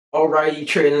Alrighty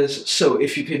trainers, so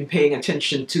if you've been paying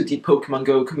attention to the Pokemon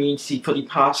Go community for the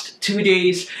past 2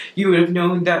 days, you would have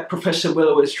known that Professor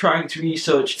Willow is trying to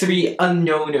research 3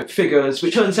 unknown figures,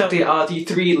 which turns out they are the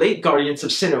 3 late guardians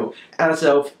of Sinnoh,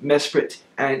 Azelf, Mesprit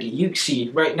and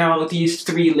Uxie. Right now, these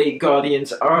 3 late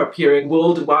guardians are appearing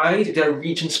worldwide. They're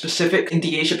region specific. In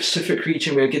the Asia Pacific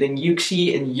region, we're getting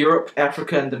Uxie. In Europe,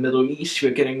 Africa and the Middle East,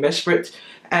 we're getting Mesprit.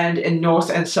 And in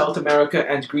North and South America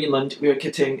and Greenland, we're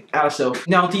getting Azelf.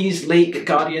 Now these lake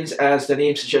guardians, as the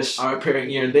name suggests, are appearing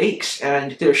near lakes,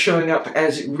 and they're showing up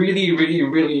as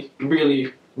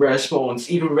really rare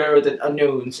spawns, even rarer than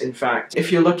unknowns in fact.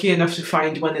 If you're lucky enough to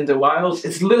find one in the wilds,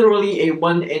 it's literally a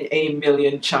 1 in a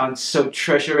million chance, so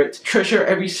treasure it. Treasure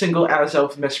every single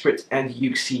Azelf, Mesprit and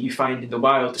Uxie you find in the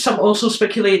wild. Some also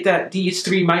speculate that these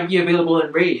 3 might be available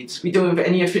in raids. We don't have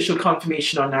any official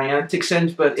confirmation on Niantic's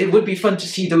end, but it would be fun to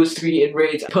see those 3 in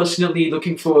raids. Personally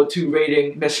looking forward to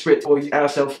raiding Mesprit or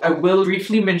Azelf. I will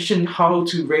briefly mention how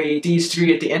to raid these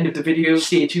 3 at the end of the video.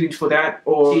 Stay tuned for that,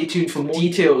 or stay tuned for more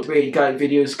detailed raid guide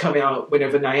videos coming out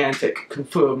whenever Niantic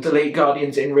confirm the late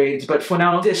guardians in raids. But for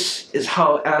now, this is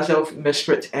how Azelf,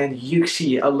 Mesprit and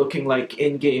Uxie are looking like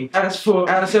in-game. As for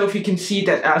Azelf, you can see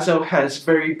that Azelf has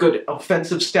very good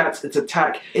offensive stats. Its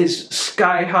attack is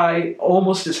sky high,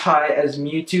 almost as high as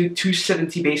Mewtwo.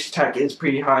 270 base attack is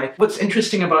pretty high. What's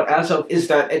interesting about Azelf is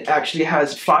that it actually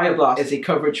has Fire Blast as a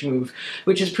coverage move,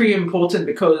 which is pretty important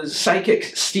because Psychic,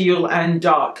 Steel and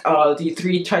Dark are the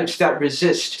 3 types that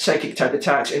resist Psychic type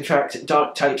attacks. In fact,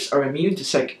 Dark types are immune to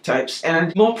Psychic types,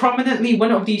 and more prominently,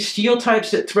 one of the Steel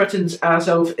types that threatens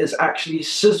Azelf is actually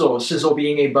Sinnoh. Sinnoh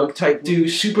being a bug type, do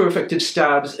super effective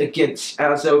stabs against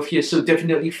Azelf here, so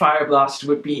definitely Fire Blast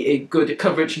would be a good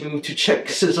coverage move to check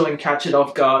Sinnoh and catch it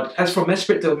off guard. As for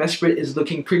Mesprit though, Mesprit is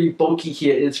looking pretty bulky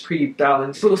here. It is pretty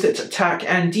balanced. Both its attack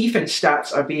and defense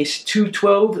stats are base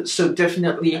 212, so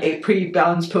definitely a pretty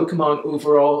balanced Pokemon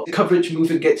overall. The coverage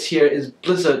move it gets here is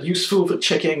Blizzard, useful for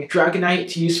checking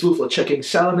Dragonite, useful for checking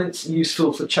Salamence,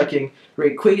 useful for checking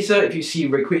Rayquaza if you see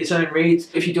Rayquaza in raids.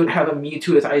 If you don't have a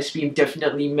Mewtwo with Ice Beam,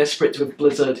 definitely Mesprit with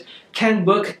Blizzard can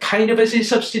work kind of as a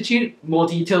substitute. More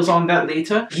details on that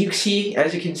later. Uxie,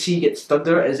 as you can see, gets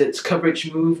Thunder as its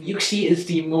coverage move. Uxie is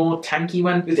the more tanky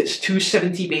one with its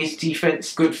 270 base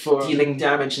defense, good for dealing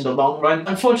damage in the long run.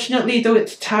 Unfortunately though,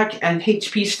 its attack and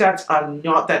HP stats are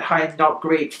not that high, not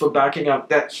great for backing up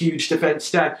that huge defense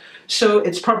stat. So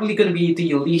it's probably going to be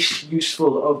the least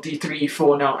useful of the 3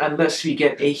 for now, unless we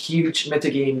get a huge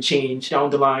metagame change down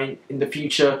the line in the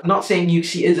future. I'm not saying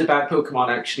Uxie is a bad Pokemon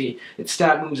actually. Its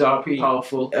stat moves are pretty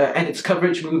powerful, and its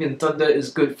coverage move in Thunder is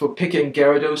good for picking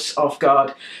Gyarados off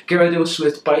guard. Gyarados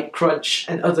with Bite, Crunch,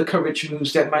 and other coverage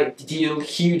moves that might deal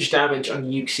huge damage on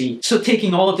Uxie. So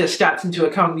taking all of their stats into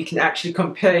account, we can actually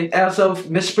compare Azelf,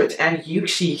 Mesprit, and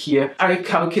Uxie here. I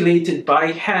calculated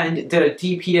by hand their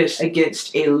DPS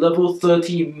against a level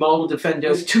 30 model defender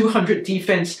with 200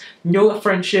 defense, no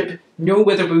friendship, no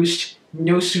weather boost,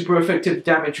 no super effective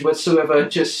damage whatsoever,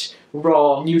 just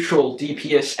raw neutral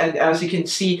DPS. And as you can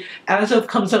see, Azelf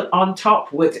comes out on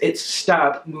top with its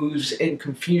stab moves in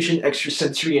Confusion,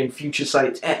 Extrasensory and Future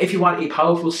Sight. If you want a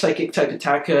powerful Psychic type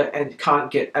attacker and can't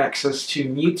get access to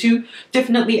Mewtwo,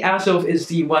 definitely Azelf is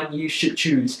the one you should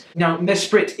choose. Now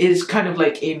Mesprit is kind of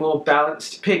like a more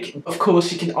balanced pick. Of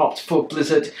course you can opt for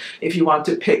Blizzard if you want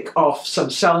to pick off some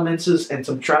Salamences and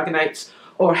some Dragonites,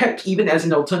 or heck, even as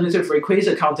an alternative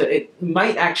Rayquaza counter, it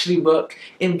might actually work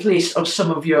in place of some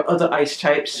of your other ice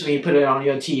types when you put it on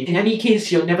your team. In any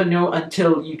case, you'll never know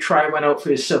until you try one out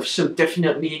for yourself, so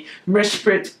definitely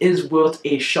Mesprit is worth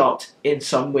a shot in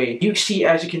some way. Uxie,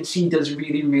 as you can see, does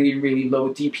really low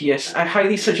DPS. I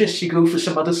highly suggest you go for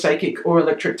some other Psychic or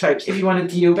Electric types if you want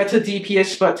to deal better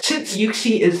DPS, but since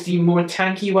Uxie is the more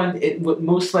tanky one, it would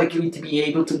most likely to be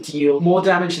able to deal more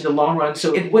damage in the long run,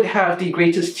 so it would have the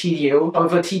greatest TDO.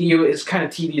 However, TDO is kind of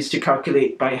tedious to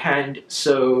calculate by hand,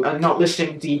 so I'm not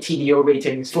listing the TDO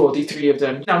ratings for the 3 of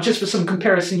them. Now, just for some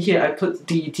comparison here, I put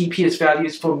the DPS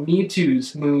values for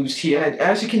Mewtwo's moves here, and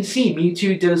as you can see,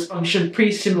 Mewtwo does function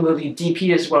pretty similarly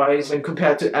DPS-wise when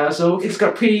compared to Azelf. It's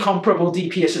got pretty comparable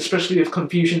DPS, especially with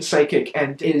Confusion Psychic,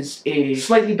 and is a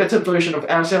slightly better version of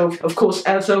Azelf. Of course,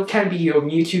 Azelf can be your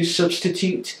Mewtwo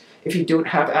substitute if you don't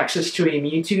have access to a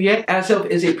Mewtwo yet. Azelf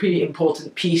is a pretty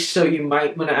important piece, so you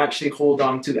might want to actually hold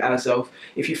on to Azelf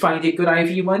if you find a good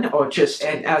IV one, or just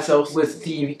an Azelf with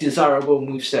the desirable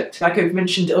moveset. Like I've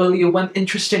mentioned earlier, one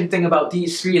interesting thing about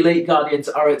these three late Guardians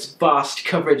are its vast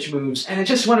coverage moves, and I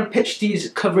just want to pitch these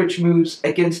coverage moves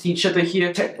against each other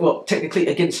here. Well, technically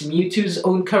against Mewtwo's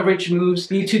own coverage moves.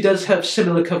 Mewtwo does have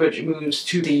similar coverage moves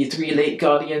to the three late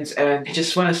Guardians, and I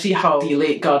just want to see how the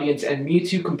late Guardians and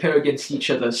Mewtwo compare against each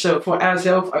other. So for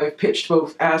Azelf, I've pitched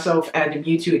both Azelf and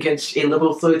Mewtwo against a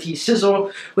level 30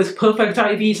 Scizor with perfect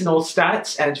IVs in all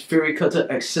stats and Fury Cutter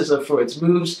X Scissor for its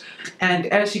moves. And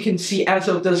as you can see,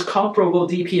 Azelf does comparable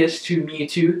DPS to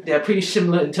Mewtwo. They're pretty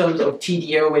similar in terms of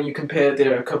TDO when you compare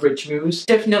their coverage moves.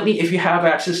 Definitely, if you have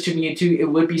access to Mewtwo, it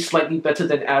would be slightly better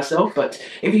than Azelf, but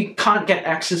if you can't get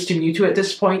access to Mewtwo at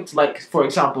this point, like for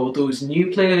example those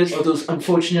new players or those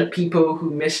unfortunate people who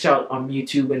missed out on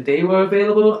Mewtwo when they were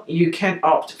available, you can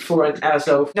opt for an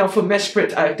Azelf. Now for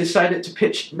Mesprit, I've decided to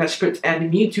pitch Mesprit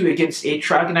and Mewtwo against a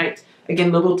Dragonite.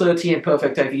 Again, level 30 and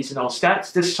perfect IVs in all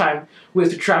stats, this time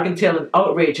with Dragon Tail and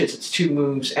Outrage as its two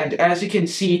moves. And as you can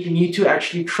see, Mewtwo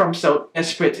actually trumps out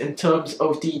Mesprit in terms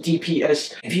of the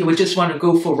DPS. If you would just want to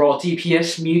go for raw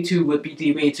DPS, Mewtwo would be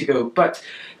the way to go. But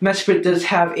Mesprit does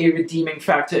have a redeeming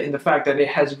factor in the fact that it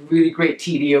has really great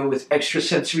TDO with Extra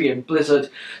Sensory and Blizzard.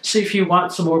 So if you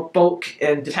want some more bulk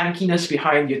and tankiness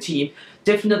behind your team,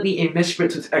 definitely a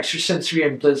Mesprit with Extra Sensory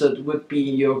and Blizzard would be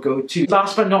your go-to.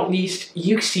 Last but not least,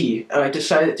 Uxie. I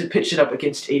decided to pitch it up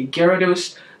against a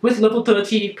Gyarados with level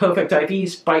 30, perfect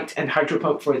IVs, Bite and Hydro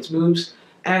Pump for its moves.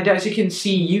 And as you can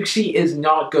see, Uxie is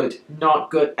not good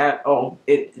at all.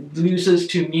 It loses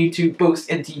to Mewtwo both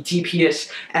in the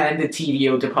DPS and the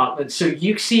TDO department. So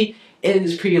Uxie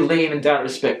is pretty lame in that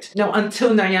respect. Now,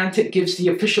 until Niantic gives the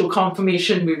official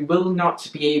confirmation, we will not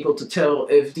be able to tell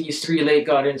if these three late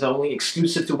Guardians are only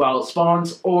exclusive to wild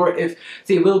spawns, or if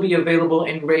they will be available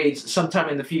in raids sometime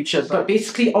in the future. But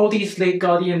basically, all these late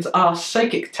Guardians are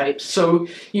psychic types, so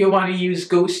you want to use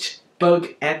Ghost, Bug,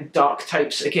 and Dark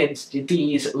types against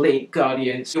these late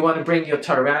Guardians. You want to bring your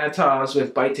Tyranitars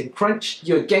with Bite and Crunch,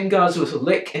 your Gengars with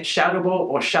Lick and Shadow Ball,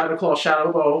 or Shadow Claw,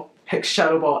 Shadow Ball. Hex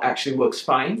Shadow Ball actually works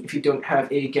fine if you don't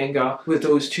have a Gengar with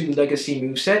those two legacy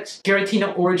movesets.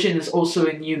 Giratina Origin is also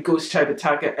a new ghost type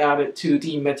attacker added to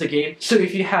the metagame. So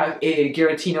if you have a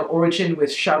Giratina Origin with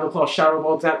Shadow Claw, Shadow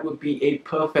Ball, that would be a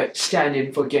perfect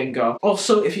stand-in for Gengar.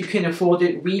 Also, if you can afford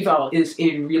it, Weavile is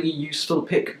a really useful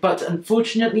pick, but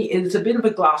unfortunately it is a bit of a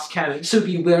glass cannon, so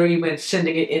be wary when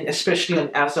sending it in, especially on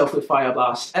Azelf with Fire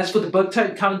Blast. As for the bug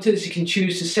type counters, you can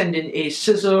choose to send in a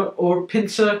Scizor or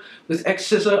Pinsir with X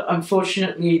Scissor.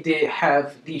 Unfortunately, they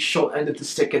have the short end of the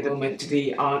stick at the moment.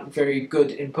 They aren't very good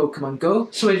in Pokemon Go,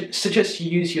 so I suggest you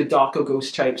use your Dark or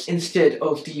Ghost types instead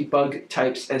of the bug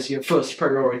types as your first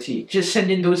priority. Just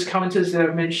send in those counters that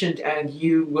I mentioned and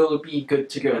you will be good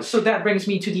to go. So that brings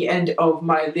me to the end of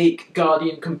my Lake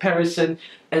Guardian comparison,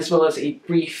 as well as a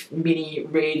brief mini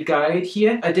raid guide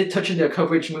here. I did touch on their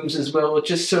coverage moves as well,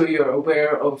 just so you're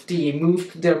aware of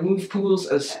their move pools,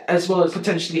 as well as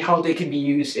potentially how they can be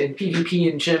used in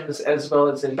PvP and gyms, as well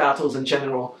as in battles in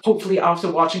general. Hopefully after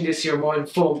watching this you're more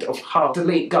informed of how the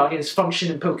late Guardians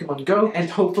function in Pokemon Go, and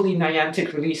hopefully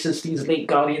Niantic releases these late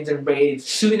Guardians in raids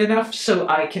soon enough so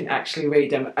I can actually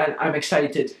raid them, and I'm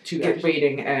excited to get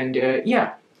raiding, and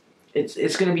yeah.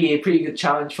 It's going to be a pretty good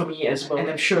challenge for me as well, and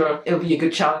I'm sure it'll be a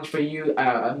good challenge for you.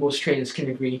 Most trainers can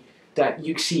agree that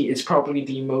Uxie is probably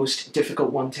the most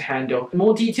difficult one to handle.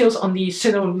 More details on the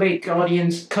Sinnoh late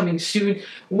Guardians coming soon.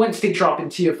 Once they drop in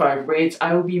Tier 5 raids,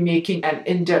 I will be making an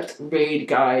in-depth raid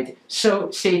guide, so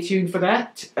stay tuned for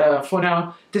that. For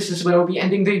now, this is where I'll be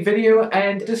ending the video,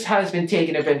 and this has been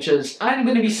Taken Adventures. I'm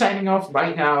going to be signing off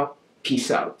right now. Peace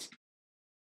out.